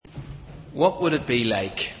What would it be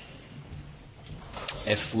like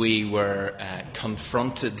if we were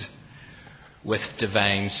confronted with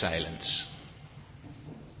divine silence?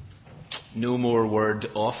 No more word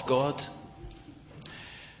of God,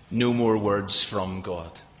 no more words from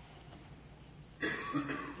God.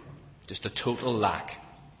 Just a total lack,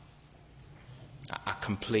 a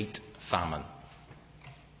complete famine.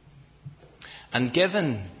 And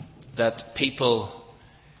given that people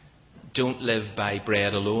don't live by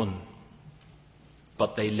bread alone,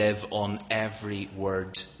 but they live on every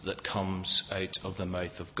word that comes out of the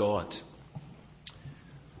mouth of God,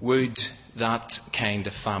 would that kind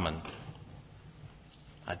of famine,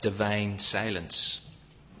 a divine silence,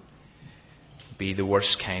 be the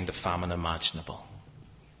worst kind of famine imaginable?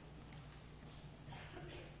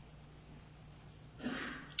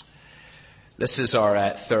 This is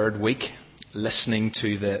our third week listening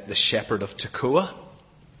to the Shepherd of Tekoa.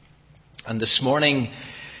 And this morning,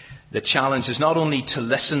 the challenge is not only to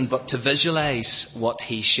listen, but to visualize what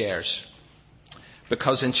he shares.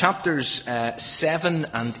 Because in chapters 7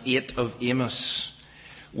 and 8 of Amos,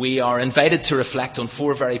 we are invited to reflect on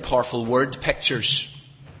 4 very powerful word pictures.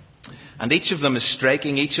 And each of them is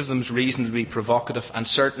striking, each of them is reasonably provocative, and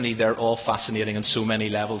certainly they're all fascinating on so many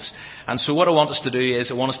levels. And so what I want us to do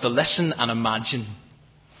is I want us to listen and imagine.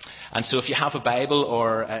 And so if you have a Bible,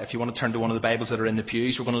 or if you want to turn to one of the Bibles that are in the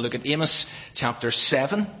pews, we're going to look at Amos chapter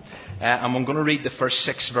 7. And I'm going to read the first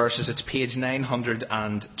 6 verses. It's page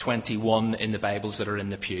 921 in the Bibles that are in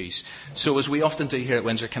the pews. So as we often do here at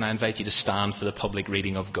Windsor, can I invite you to stand for the public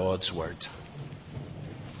reading of God's Word?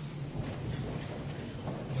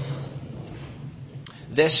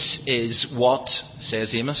 This is what,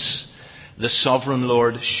 says Amos, the sovereign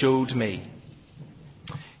Lord showed me.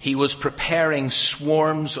 He was preparing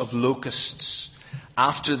swarms of locusts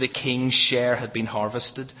after the king's share had been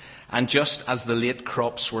harvested, and just as the late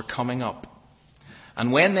crops were coming up.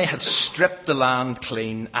 And when they had stripped the land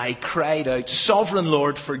clean, I cried out, "Sovereign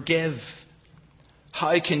Lord, forgive.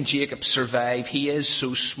 How can Jacob survive? He is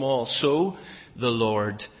so small." So the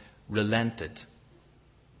Lord relented.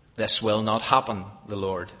 "This will not happen," the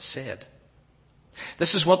Lord said.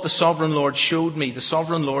 This is what the sovereign Lord showed me. The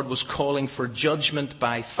sovereign Lord was calling for judgment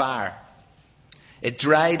by fire. It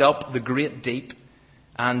dried up the great deep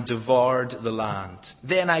and devoured the land.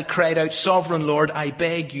 Then I cried out, "Sovereign Lord, I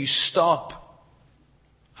beg you, stop.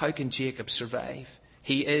 How can Jacob survive?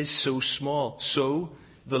 He is so small." So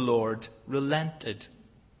the Lord relented.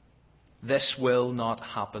 "This will not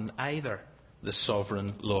happen either," the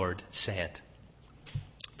sovereign Lord said.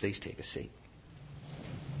 Please take a seat.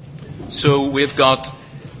 So we've got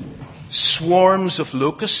swarms of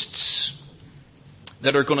locusts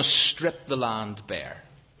that are going to strip the land bare.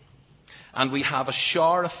 And we have a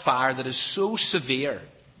shower of fire that is so severe.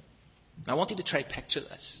 Now I want you to try to picture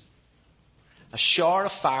this. A shower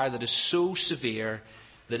of fire that is so severe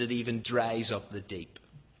that it even dries up the deep.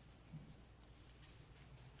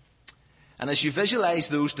 And as you visualize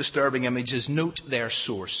those disturbing images, note their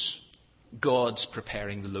source. God's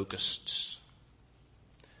preparing the locusts.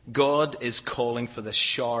 God is calling for this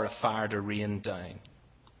shower of fire to rain down.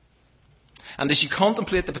 And as you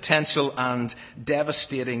contemplate the potential and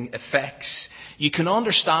devastating effects, you can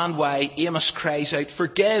understand why Amos cries out,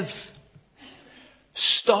 "Forgive!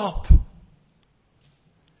 Stop!"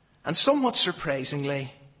 And somewhat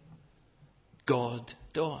surprisingly, God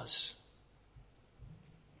does.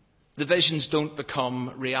 The visions don't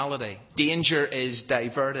become reality. Danger is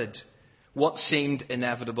diverted. What seemed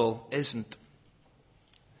inevitable isn't.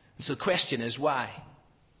 So the question is, why?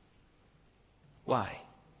 Why?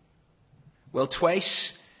 Well,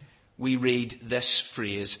 twice we read this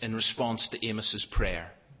phrase in response to Amos's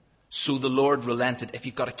prayer. So the Lord relented. If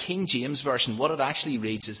you've got a King James version, what it actually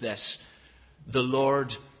reads is this: the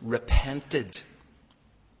Lord repented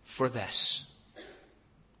for this.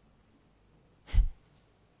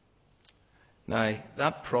 Now,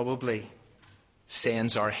 that probably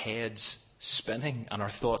sends our heads spinning and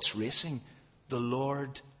our thoughts racing. The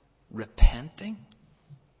Lord repenting?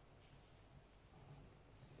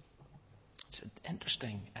 It's an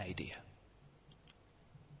interesting idea.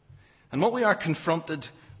 And what we are confronted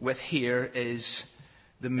with here is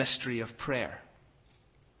the mystery of prayer.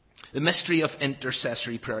 The mystery of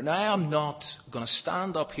intercessory prayer. Now, I am not going to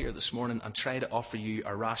stand up here this morning and try to offer you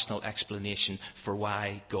a rational explanation for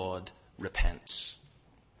why God repents.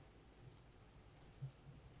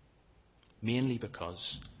 Mainly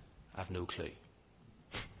because I have no clue.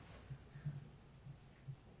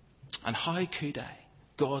 And how could I?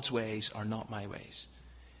 God's ways are not my ways.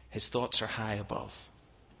 His thoughts are high above.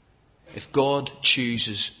 If God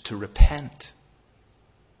chooses to repent,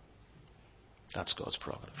 that's God's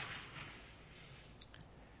prerogative.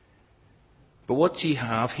 But what you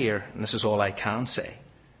have here, and this is all I can say,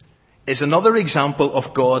 is another example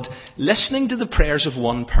of God listening to the prayers of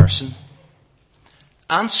one person,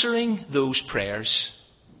 answering those prayers,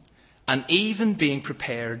 and even being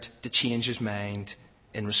prepared to change his mind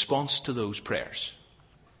in response to those prayers.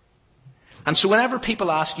 And so whenever people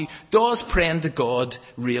ask you, does praying to God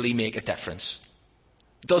really make a difference?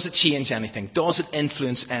 Does it change anything? Does it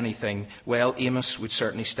influence anything? Well, Amos would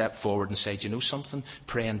certainly step forward and say, do you know something?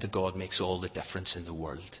 Praying to God makes all the difference in the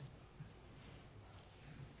world.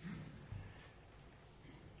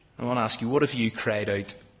 I want to ask you, what have you cried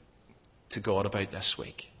out to God about this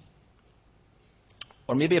week?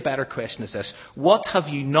 Or maybe a better question is this: what have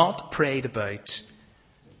you not prayed about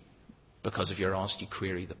because of your honesty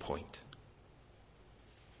query the point?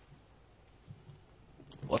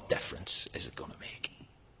 What difference is it going to make?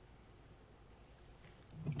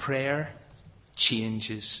 Prayer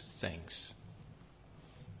changes things.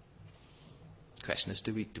 The question is,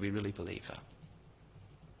 do we really believe that?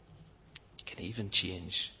 It can even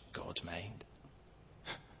change God's mind.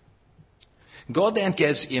 God then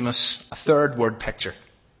gives Amos a third word picture.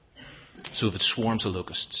 So if it swarms of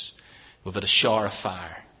locusts, if it a shower of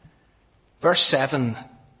fire. Verse 7,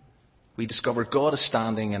 we discover God is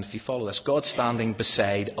standing, and if you follow this, God's standing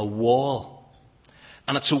beside a wall.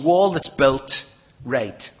 And it's a wall that's built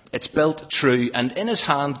right. It's built true. And in his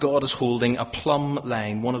hand, God is holding a plumb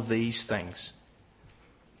line, one of these things.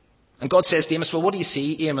 And God says to Amos, well, what do you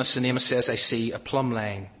see, Amos? And Amos says, I see a plumb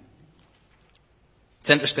line. It's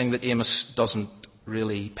interesting that Amos doesn't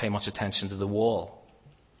really pay much attention to the wall.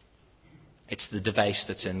 It's the device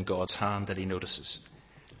that's in God's hand that he notices.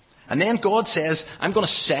 And then God says, I'm going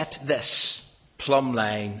to set this plumb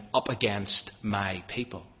line up against my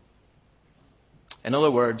people. In other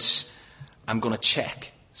words, I'm going to check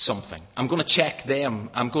something. I'm going to check them.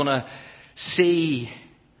 I'm going to see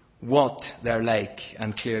what they're like.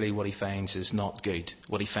 And clearly what he finds is not good.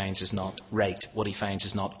 What he finds is not right. What he finds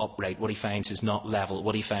is not upright. What he finds is not level.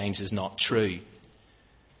 What he finds is not true.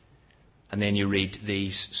 And then you read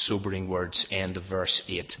these sobering words, end of verse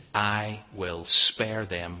 8. I will spare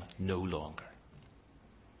them no longer.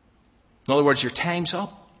 In other words, your time's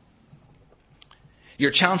up.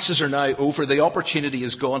 Your chances are now over. The opportunity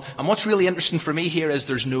is gone. And what's really interesting for me here is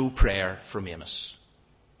there's no prayer from Amos.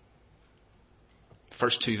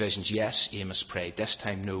 First two visions, yes, Amos prayed. This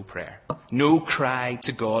time, no prayer. No cry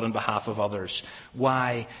to God on behalf of others.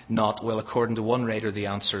 Why not? Well, according to one writer, the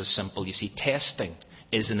answer is simple. You see, testing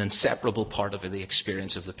is an inseparable part of the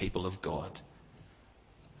experience of the people of God.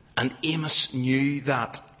 And Amos knew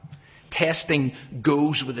that. Testing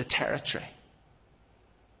goes with the territory.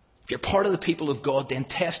 If you're part of the people of God, then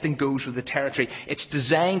testing goes with the territory. It's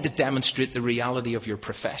designed to demonstrate the reality of your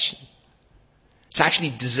profession. It's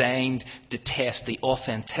actually designed to test the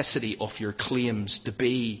authenticity of your claims to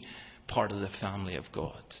be part of the family of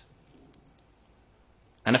God.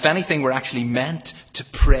 And if anything, we're actually meant to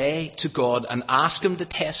pray to God and ask him to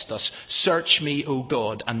test us. Search me, O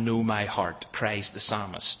God, and know my heart, cries the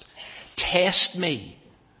psalmist. Test me.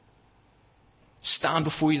 Stand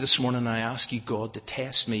before you this morning and I ask you, God, to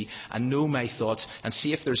test me and know my thoughts and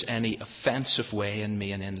see if there's any offensive way in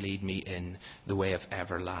me and then lead me in the way of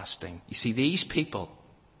everlasting. You see, these people,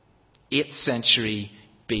 8th century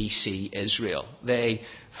BC Israel, they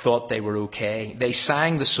thought they were okay. They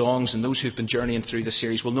sang the songs, and those who've been journeying through the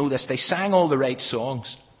series will know this. They sang all the right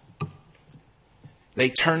songs. They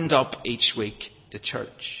turned up each week to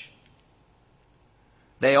church.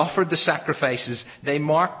 They offered the sacrifices, they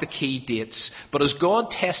marked the key dates, but as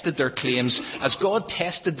God tested their claims, as God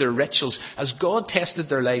tested their rituals, as God tested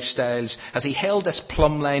their lifestyles, as he held this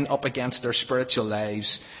plumb line up against their spiritual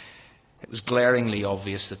lives, it was glaringly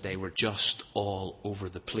obvious that they were just all over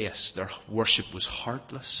the place. Their worship was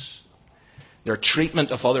heartless. Their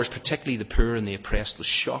treatment of others, particularly the poor and the oppressed, was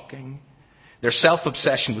shocking. Their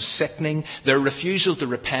self-obsession was sickening. Their refusal to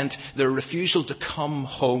repent, their refusal to come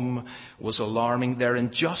home was alarming. Their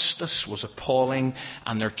injustice was appalling.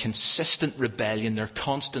 And their consistent rebellion, their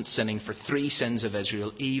constant sinning for 3 sins of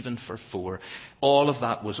Israel, even for 4, all of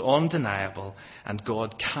that was undeniable. And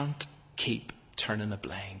God can't keep turning a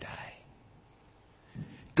blind eye.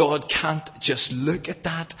 God can't just look at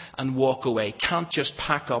that and walk away. Can't just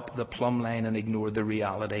pack up the plumb line and ignore the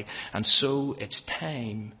reality. And so it's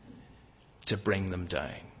time to bring them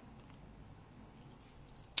down.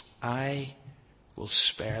 I will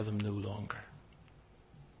spare them no longer.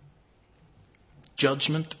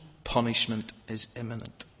 Judgment, punishment is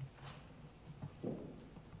imminent.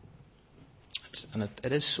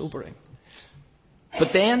 It is sobering.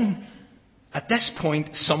 But then, at this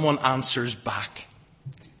point, someone answers back.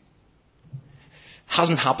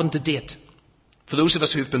 Hasn't happened to date. For those of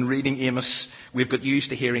us who've been reading Amos, we've got used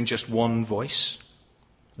to hearing just one voice.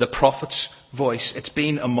 The prophet's voice. It's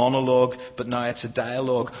been a monologue, but now it's a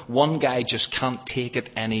dialogue. One guy just can't take it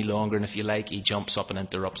any longer, and if you like, he jumps up and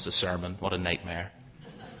interrupts the sermon. What a nightmare.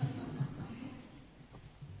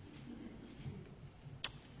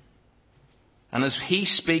 And as he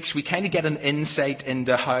speaks, we kind of get an insight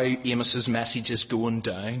into how Amos's message is going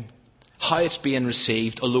down, how it's being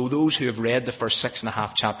received, although those who have read the first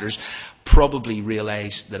 6.5 chapters probably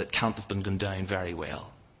realise that it can't have been going down very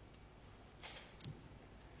well.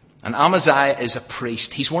 And Amaziah is a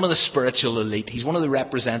priest. He's one of the spiritual elite. He's one of the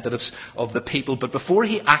representatives of the people. But before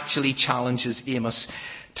he actually challenges Amos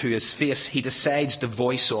to his face, he decides to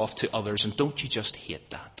voice off to others. And don't you just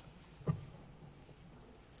hate that?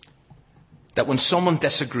 That when someone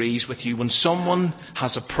disagrees with you, when someone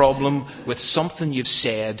has a problem with something you've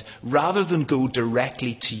said, rather than go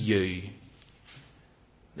directly to you,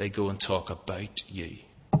 they go and talk about you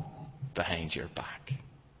behind your back.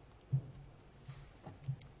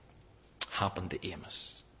 Happened to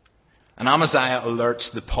Amos. And Amaziah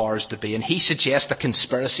alerts the powers to be, and he suggests a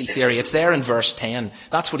conspiracy theory. It's there in verse 10.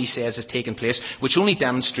 That's what he says is taking place, which only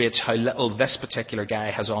demonstrates how little this particular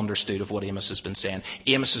guy has understood of what Amos has been saying.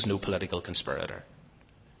 Amos is no political conspirator.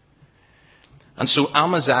 And so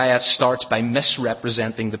Amaziah starts by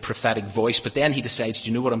misrepresenting the prophetic voice, but then he decides, do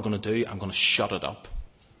you know what I'm going to do? I'm going to shut it up.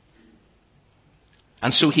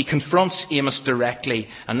 And so he confronts Amos directly,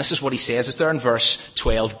 and this is what he says. It's there in verse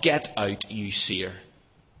 12. Get out, you seer.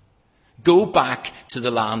 Go back to the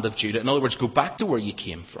land of Judah. In other words, go back to where you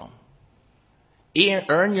came from.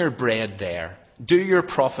 Earn your bread there. Do your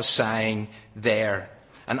prophesying there.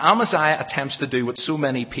 And Amaziah attempts to do what so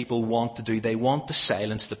many people want to do. They want to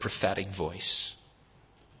silence the prophetic voice.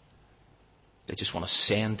 They just want to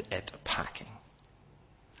send it packing.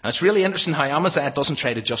 And it's really interesting how Amaziah doesn't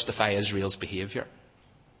try to justify Israel's behaviour.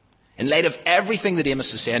 In light of everything that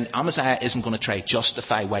Amos is saying, Amaziah isn't going to try to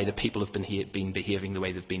justify why the people have been behaving the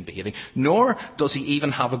way they've been behaving. Nor does he even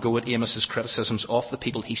have a go at Amos's criticisms of the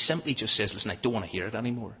people. He simply just says, listen, I don't want to hear it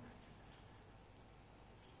anymore.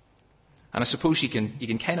 And I suppose you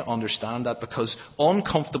can kind of understand that, because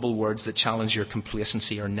uncomfortable words that challenge your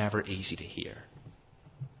complacency are never easy to hear.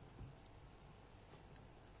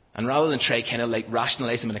 And rather than try kind of like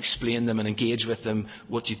rationalise them and explain them and engage with them,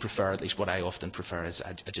 what you prefer, at least what I often prefer, is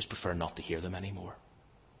I just prefer not to hear them anymore.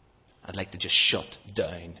 I'd like to just shut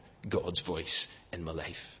down God's voice in my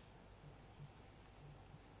life.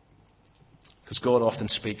 Because God often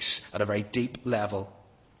speaks at a very deep level.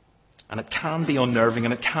 And it can be unnerving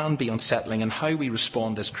and it can be unsettling, and how we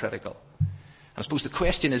respond is critical. And I suppose the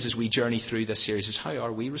question is, as we journey through this series, is how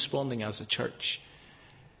are we responding as a church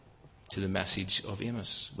to the message of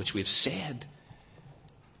Amos, which we've said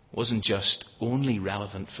wasn't just only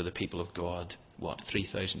relevant for the people of God,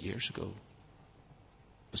 3,000 years ago,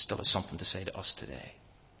 but still has something to say to us today.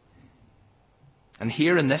 And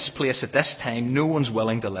here in this place at this time, no one's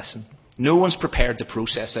willing to listen. No one's prepared to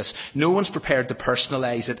process this. No one's prepared to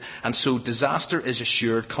personalise it. And so disaster is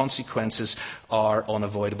assured. Consequences are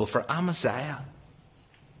unavoidable. For Amaziah,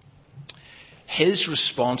 his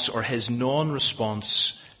response or his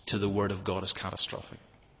non-response to the word of God is catastrophic.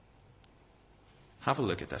 Have a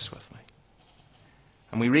look at this with me.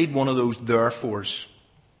 And we read one of those therefores.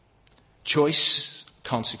 Choice,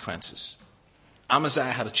 consequences.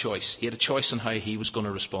 Amaziah had a choice. He had a choice on how he was going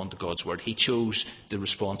to respond to God's word. He chose to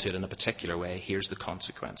respond to it in a particular way. Here's the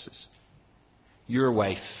consequences. Your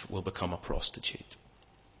wife will become a prostitute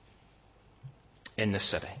in this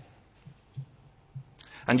city.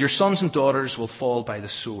 And your sons and daughters will fall by the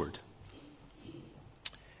sword.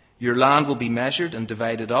 Your land will be measured and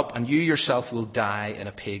divided up, and you yourself will die in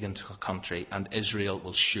a pagan country, and Israel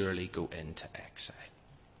will surely go into exile.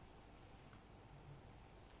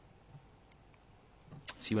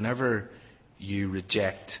 See, whenever you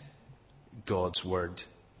reject God's word,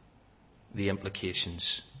 the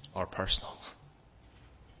implications are personal.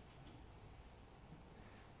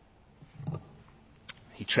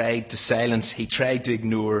 He tried to silence, he tried to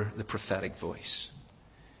ignore the prophetic voice.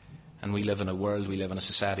 And we live in a world, we live in a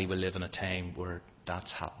society, we live in a time where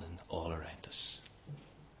that's happening all around us.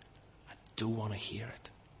 I don't want to hear it.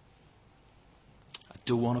 I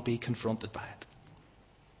don't want to be confronted by it.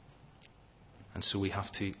 And so we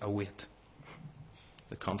have to await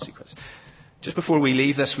the consequence. Just before we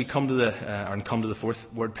leave this, we come to the fourth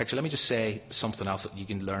word picture. Let me just say something else that you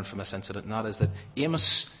can learn from this incident, and that is that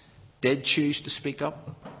Amos did choose to speak up.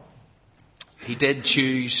 He did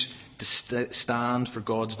choose to stand for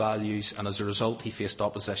God's values, and as a result he faced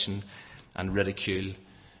opposition and ridicule,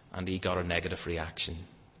 and he got a negative reaction.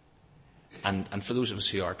 And for those of us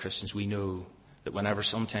who are Christians, we know that whenever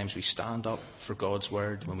sometimes we stand up for God's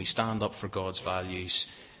word, when we stand up for God's values,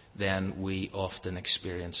 then we often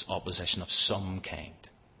experience opposition of some kind.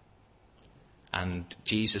 And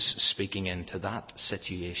Jesus, speaking into that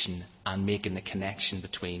situation and making the connection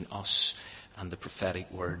between us and the prophetic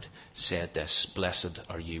word, said this: "Blessed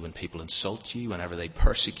are you when people insult you, whenever they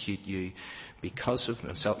persecute you because of me,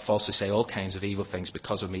 and falsely say all kinds of evil things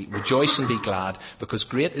because of me. Rejoice and be glad, because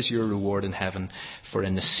great is your reward in heaven, for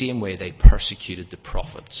in the same way they persecuted the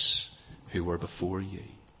prophets who were before you."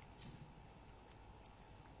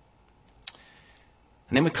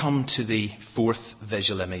 And then we come to the fourth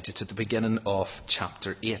visual image. It's at the beginning of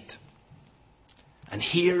chapter 8. And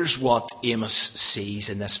here's what Amos sees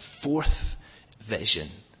in this fourth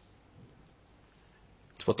vision.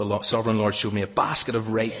 It's what the sovereign Lord showed me: a basket of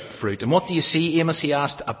ripe fruit. And what do you see, Amos? He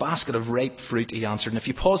asked. "A basket of ripe fruit," he answered. And if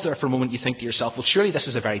you pause there for a moment, you think to yourself, well, surely this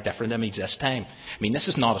is a very different image this time. I mean, this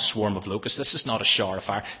is not a swarm of locusts. This is not a shower of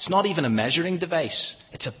fire. It's not even a measuring device.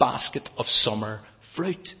 It's a basket of summer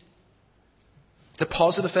fruit. It's a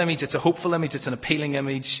positive image. It's a hopeful image. It's an appealing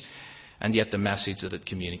image. And yet the message that it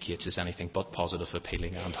communicates is anything but positive,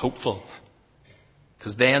 appealing, and hopeful.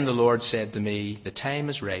 Because then the Lord said to me, "The time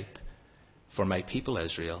is ripe for my people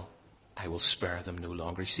Israel. I will spare them no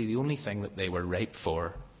longer." You see, the only thing that they were ripe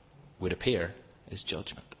for, would appear, is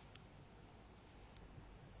judgment.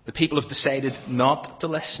 The people have decided not to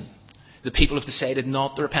listen. The people have decided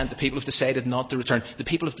not to repent. The people have decided not to return. The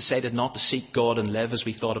people have decided not to seek God and live as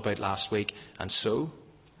we thought about last week. And so,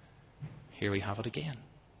 here we have it again.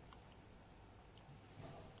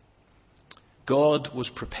 God was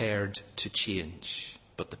prepared to change,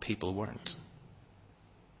 but the people weren't.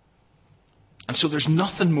 And so there's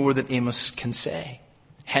nothing more that Amos can say.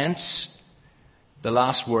 Hence, the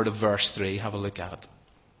last word of verse 3, have a look at it.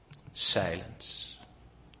 Silence.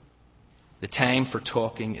 The time for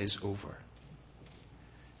talking is over.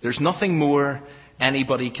 There's nothing more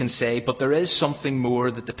anybody can say, but there is something more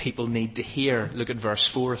that the people need to hear. Look at verse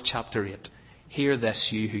 4 of chapter 8. "Hear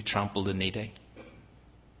this, you who trample the needy.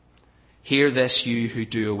 Hear this, you who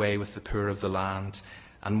do away with the poor of the land."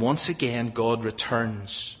 And once again, God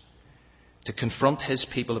returns to confront his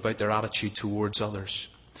people about their attitude towards others.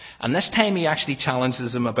 And this time he actually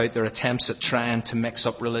challenges them about their attempts at trying to mix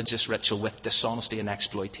up religious ritual with dishonesty and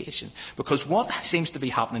exploitation. Because what seems to be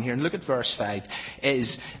happening here, and look at verse 5,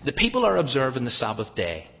 is the people are observing the Sabbath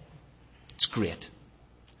day. It's great.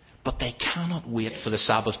 But they cannot wait for the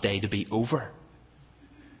Sabbath day to be over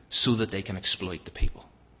so that they can exploit the people.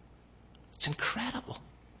 It's incredible.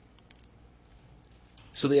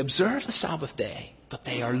 So they observe the Sabbath day, but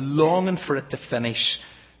they are longing for it to finish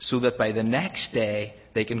so that by the next day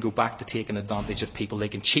they can go back to taking advantage of people. They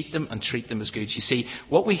can cheat them and treat them as goods. You see,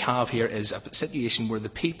 what we have here is a situation where the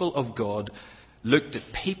people of God looked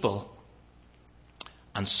at people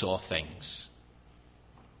and saw things.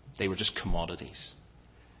 They were just commodities.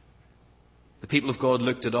 The people of God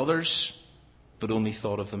looked at others, but only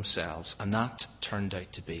thought of themselves. And that turned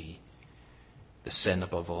out to be the sin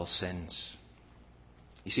above all sins.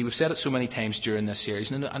 You see, we've said it so many times during this series,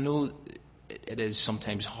 and I know it is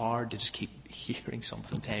sometimes hard to just keep hearing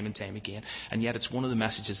something time and time again, and yet it's one of the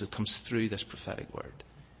messages that comes through this prophetic word.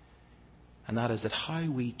 And that is that how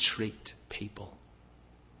we treat people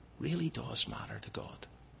really does matter to God.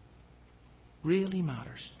 Really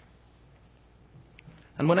matters.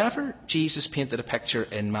 And whenever Jesus painted a picture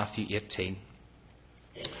in Matthew 18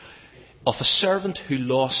 of a servant who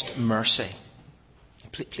lost mercy,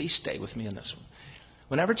 please stay with me on this one.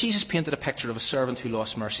 Whenever Jesus painted a picture of a servant who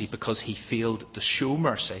lost mercy because he failed to show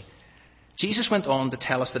mercy, Jesus went on to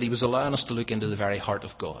tell us that he was allowing us to look into the very heart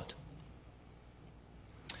of God.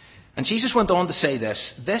 And Jesus went on to say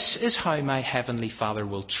this: "This is how my heavenly Father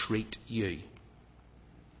will treat you."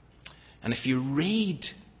 And if you read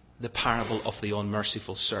the parable of the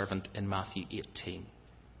unmerciful servant in Matthew 18,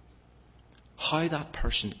 how that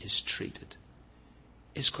person is treated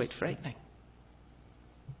is quite frightening.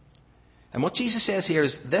 And what Jesus says here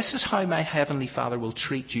is, this is how my heavenly Father will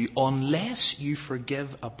treat you unless you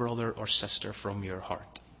forgive a brother or sister from your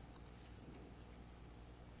heart.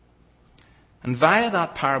 And via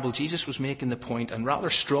that parable, Jesus was making the point, and rather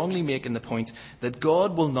strongly making the point, that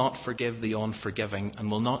God will not forgive the unforgiving and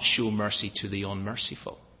will not show mercy to the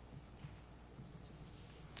unmerciful.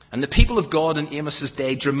 And the people of God in Amos's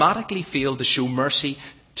day dramatically failed to show mercy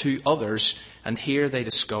to others, and here they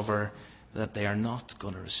discover that they are not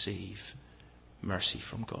going to receive mercy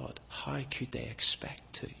from God. How could they expect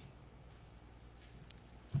to?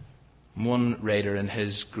 One writer in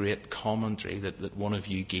his great commentary that one of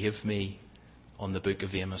you gave me on the book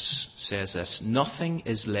of Amos says this: "Nothing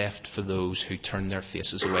is left for those who turn their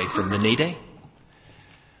faces away from the needy,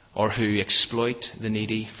 or who exploit the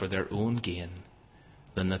needy for their own gain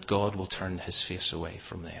than that God will turn his face away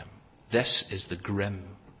from them. This is the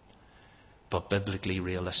grim but biblically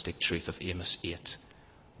realistic truth of Amos 8,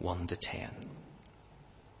 1-10.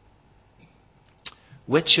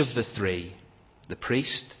 Which of the three, the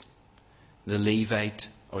priest, the Levite,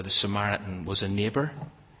 or the Samaritan, was a neighbour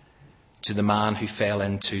to the man who fell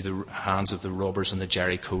into the hands of the robbers on the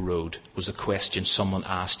Jericho road? Was a question someone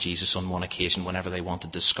asked Jesus on one occasion whenever they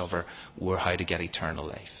wanted to discover how to get eternal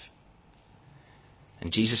life.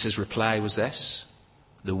 And Jesus' reply was this.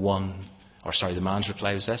 The man's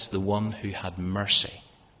reply was this: the one who had mercy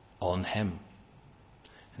on him.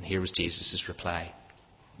 And here was Jesus' reply: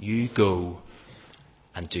 you go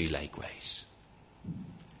and do likewise.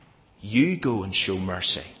 You go and show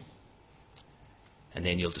mercy, and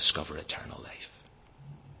then you'll discover eternal life.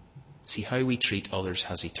 See, how we treat others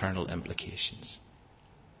has eternal implications.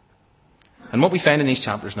 And what we find in these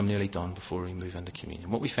chapters, and I'm nearly done before we move into communion,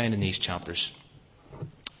 what we find in these chapters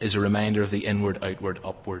is a reminder of the inward, outward,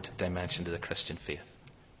 upward dimension to the Christian faith.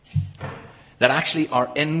 That actually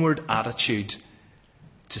our inward attitude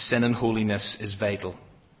to sin and holiness is vital.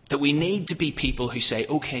 That we need to be people who say,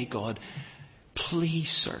 okay, God, please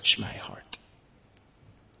search my heart.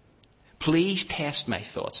 Please test my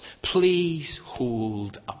thoughts. Please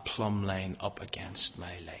hold a plumb line up against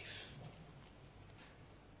my life.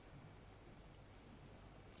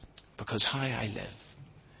 Because how I live,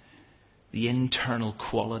 the internal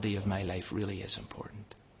quality of my life really is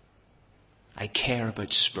important. I care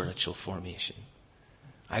about spiritual formation.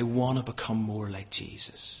 I want to become more like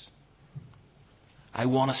Jesus. I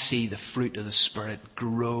want to see the fruit of the Spirit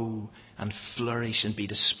grow and flourish and be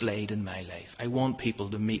displayed in my life. I want people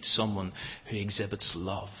to meet someone who exhibits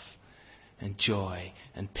love and joy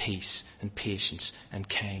and peace and patience and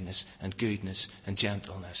kindness and goodness and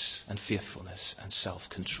gentleness and faithfulness and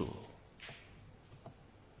self-control.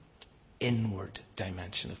 Inward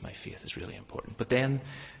dimension of my faith is really important. But then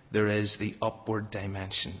there is the upward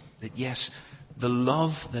dimension. That yes, the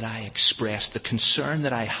love that I express, the concern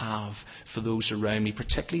that I have for those around me,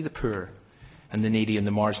 particularly the poor and the needy and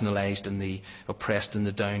the marginalised and the oppressed and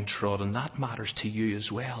the downtrodden, that matters to you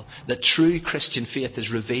as well. That true Christian faith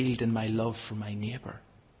is revealed in my love for my neighbour.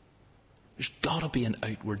 There's got to be an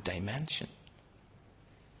outward dimension.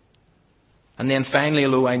 And then finally,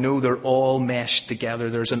 although I know they're all meshed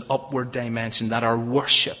together, there's an upward dimension, that our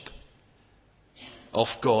worship of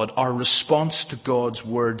God, our response to God's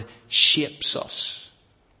word, shapes us.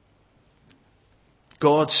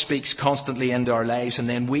 God speaks constantly into our lives, and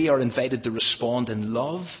then we are invited to respond in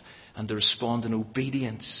love and to respond in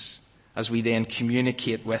obedience as we then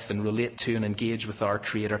communicate with and relate to and engage with our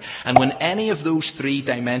Creator. And when any of those three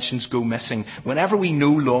dimensions go missing, whenever we no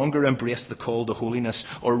longer embrace the call to holiness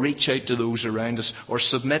or reach out to those around us or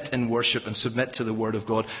submit in worship and submit to the Word of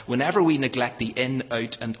God, whenever we neglect the in,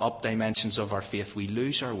 out and up dimensions of our faith, we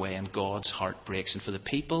lose our way and God's heart breaks. And for the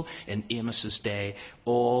people in Amos's day,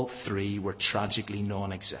 all three were tragically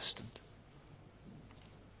non-existent.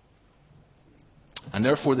 And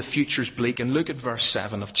therefore the future's bleak. And look at verse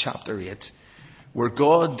 7 of chapter 8, where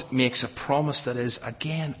God makes a promise that is,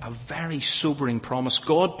 again, a very sobering promise.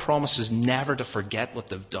 God promises never to forget what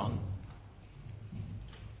they've done.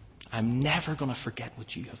 I'm never going to forget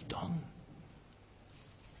what you have done.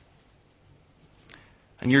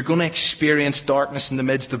 And you're going to experience darkness in the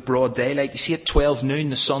midst of broad daylight. You see, at 12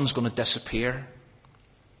 noon, the sun's going to disappear.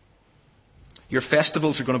 Your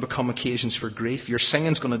festivals are going to become occasions for grief. Your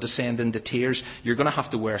singing's going to descend into tears. You're going to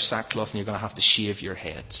have to wear sackcloth and you're going to have to shave your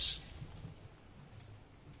heads.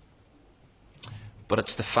 But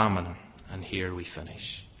it's the famine, and here we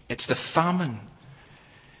finish. It's the famine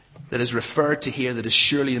that is referred to here that is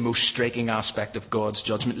surely the most striking aspect of God's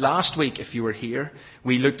judgment. Last week, if you were here,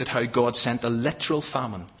 we looked at how God sent a literal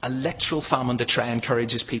famine to try and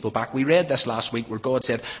encourage his people back. We read this last week where God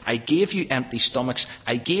said, I gave you empty stomachs,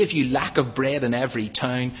 I gave you lack of bread in every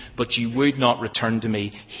town, but you would not return to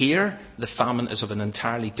me. Here, the famine is of an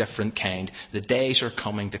entirely different kind. The days are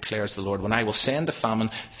coming, declares the Lord, when I will send a famine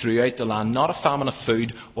throughout the land, not a famine of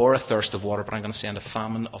food or a thirst of water, but I'm going to send a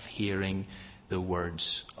famine of hearing the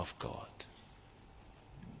words of God.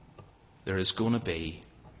 There is going to be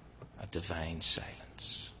a divine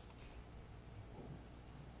silence.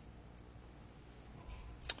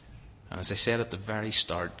 And as I said at the very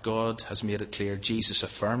start, God has made it clear, Jesus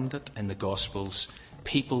affirmed it in the Gospels,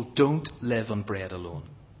 people don't live on bread alone,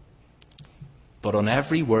 but on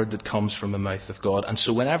every word that comes from the mouth of God. And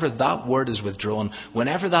so whenever that word is withdrawn,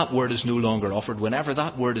 whenever that word is no longer offered, whenever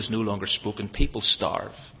that word is no longer spoken, people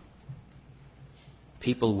starve.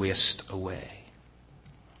 People waste away.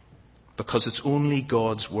 because it's only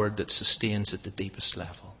God's word that sustains at the deepest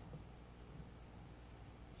level.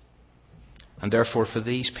 And therefore, for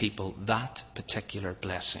these people, that particular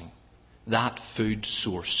blessing, that food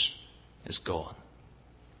source, is gone.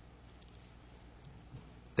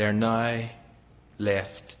 They're now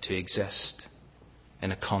left to exist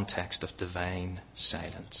in a context of divine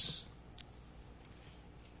silence,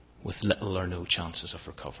 with little or no chances of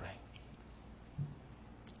recovery.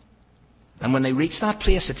 And when they reach that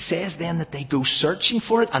place, it says then that they go searching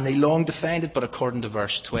for it and they long to find it, but according to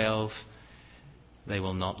verse 12, they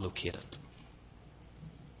will not locate it.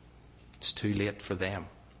 It's too late for them.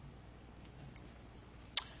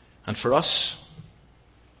 And for us,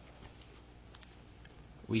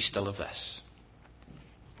 we still have this: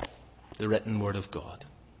 the written word of God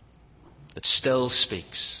that still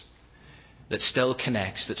speaks, that still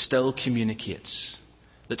connects, that still communicates,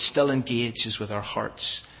 that still engages with our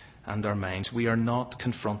hearts and our minds. We are not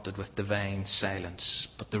confronted with divine silence,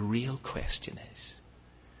 but the real question is,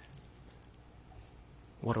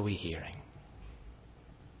 what are we hearing?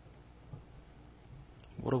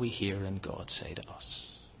 What are we hearing God say to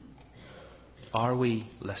us? Are we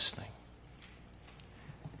listening?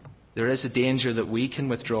 There is a danger that we can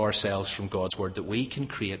withdraw ourselves from God's word, that we can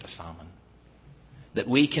create a famine, that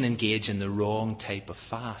we can engage in the wrong type of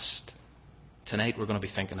fast. Tonight we're going to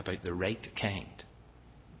be thinking about the right kind.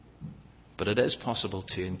 But it is possible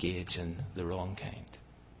to engage in the wrong kind.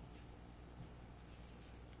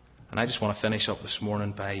 And I just want to finish up this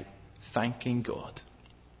morning by thanking God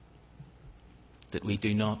that we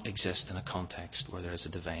do not exist in a context where there is a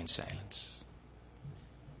divine silence.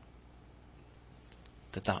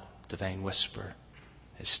 That divine whisper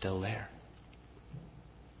is still there.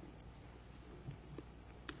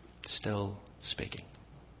 Still speaking.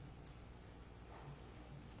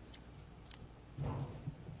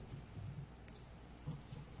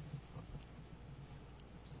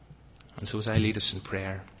 And so as I lead us in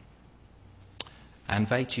prayer, I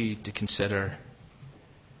invite you to consider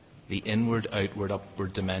the inward, outward,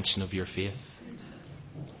 upward dimension of your faith.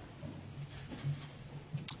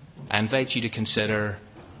 I invite you to consider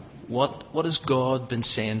what has God been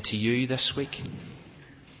saying to you this week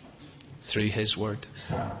through His Word.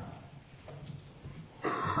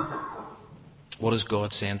 What is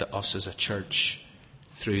God saying to us as a church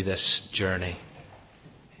through this journey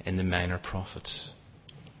in the Minor Prophets?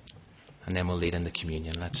 And then we'll lead into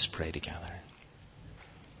communion. Let's pray together.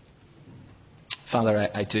 Father,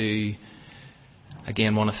 I do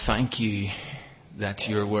again want to thank you that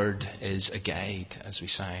your word is a guide, as we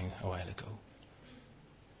sang a while ago.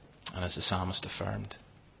 And as the psalmist affirmed,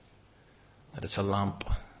 that it's a lamp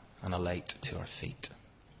and a light to our feet.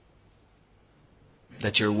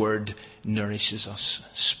 That your word nourishes us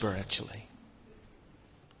spiritually.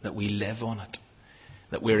 That we live on it.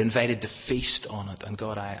 That we're invited to feast on it. And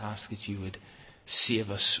God, I ask that you would save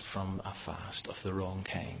us from a fast of the wrong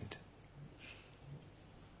kind.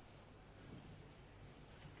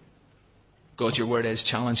 God, your word is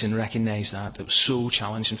challenging. Recognise that. It was so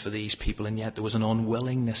challenging for these people, and yet there was an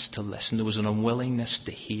unwillingness to listen. There was an unwillingness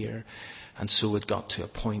to hear. And so it got to a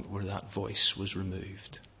point where that voice was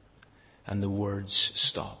removed. And the words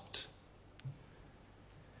stopped.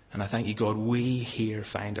 And I thank you, God, we here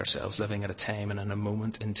find ourselves living at a time and in a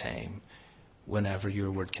moment in time whenever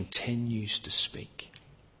your word continues to speak.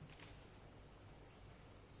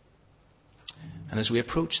 And as we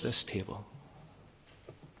approach this table,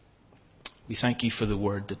 we thank you for the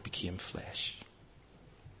word that became flesh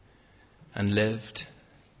and lived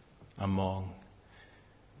among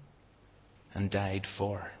and died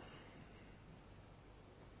for.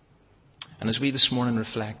 And as we this morning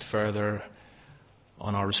reflect further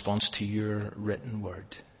on our response to your written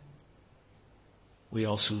word, we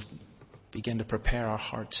also begin to prepare our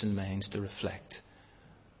hearts and minds to reflect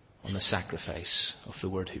on the sacrifice of the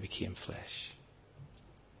Word who became flesh.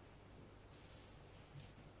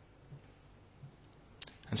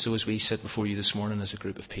 And so as we sit before you this morning as a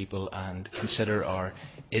group of people and consider our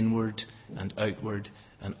inward and outward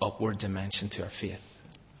and upward dimension to our faith,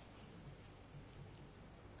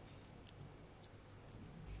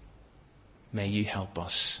 may you help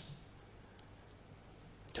us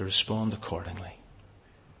to respond accordingly.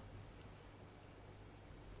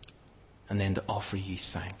 And then to offer you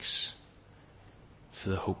thanks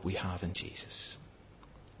for the hope we have in Jesus.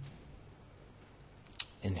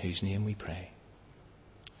 In whose name we pray.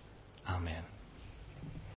 Amen.